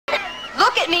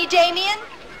me, Damien.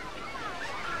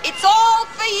 It's all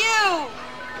for you.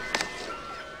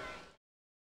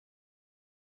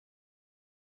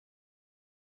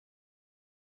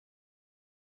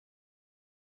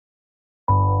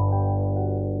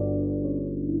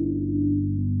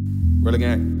 Brother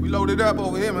gang, we loaded up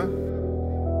over here, man.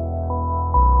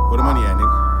 Where the money at,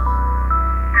 nigga?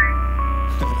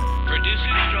 Producer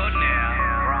extraordinaire.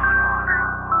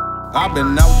 I've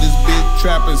been out this bitch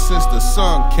trapping since the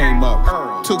sun came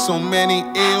up. Took so many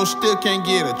L's, still can't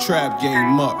get a trap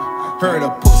game up. Heard a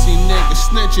pussy nigga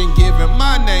snitching, giving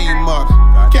my name up.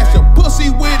 Catch a pussy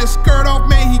with a skirt off,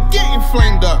 man, he getting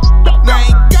flamed up. Now I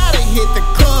ain't gotta hit the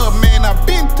club, man, I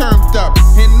been turned up.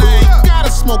 And I ain't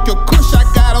gotta smoke your kush, I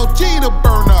got OG to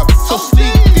burn up. So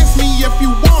sneak diss me if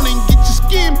you want and get your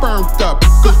skin burnt up.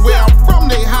 Cause where I'm from,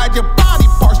 they hide your body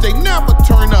parts, they never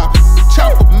turn up.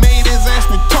 Chopper made his ass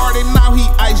retarded, now he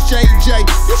Ice JJ.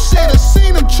 You should've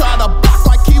seen him try to block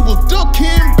like he was Duck Kim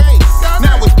Bay.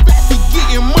 Now it's back to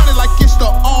getting money like it's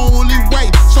the only way.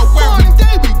 So every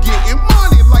day we getting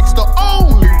money like it's the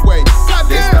only way.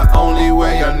 It's the only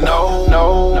way I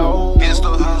know. It's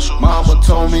the hustle. Mama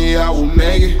told me I will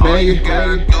make it. All you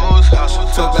gotta do is hustle.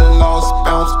 Took a loss,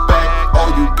 bounce back. All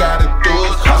you gotta do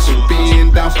is hustle.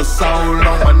 Being down for so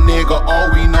long, my nigga,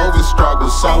 all we know is struggle.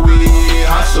 So we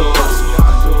hustle.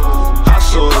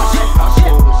 Hustle.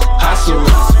 Hustle.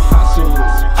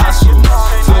 Hustle.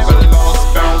 Took a loss,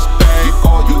 bounce back.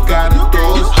 All you gotta do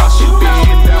is hustle.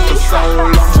 Being down for so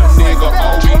long, my nigga,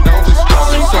 all we know is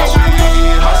struggle. So we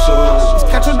hustle.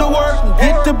 Catch the work,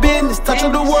 get the business, touch the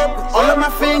work with all of my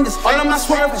fingers, all of my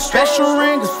swerving, special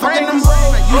rings, fucking them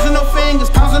hoes, not using no fingers,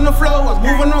 pounds on the floor, was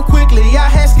moving on quickly. I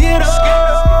had Skittles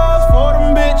for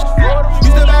them bitches.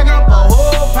 Used to bag up a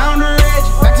whole pound of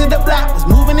Reggie. Back to the block, was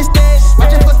moving instead.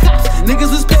 Watching for cops, niggas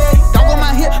was petty. Dog on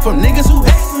my hip from niggas who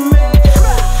hate me.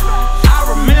 I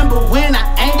remember when I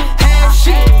ain't had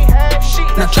shit.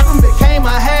 Now trapping became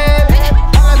a habit.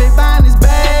 All I been buying is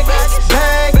bags.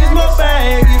 Bag is more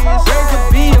baggy. Ready to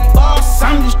be a boss,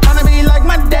 I'm just tryna be like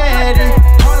my daddy.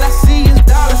 All I see is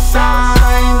dollar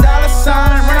sign, dollar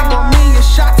sign. Run up on me and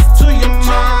shots to your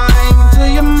mind, to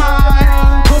your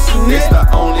mind. Pussy It's the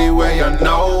only way I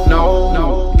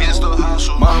know. It's the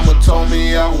hustle. Mama told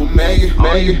me I would make it.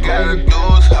 All you gotta do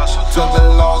is hustle. Took the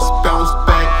loss, bounce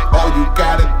back. All you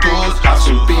gotta do is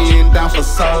hustle. Being down for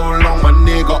so long, my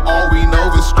nigga, all we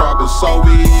know is struggle. So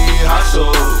we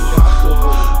hustle.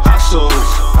 Hustle.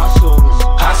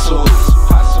 Hustle.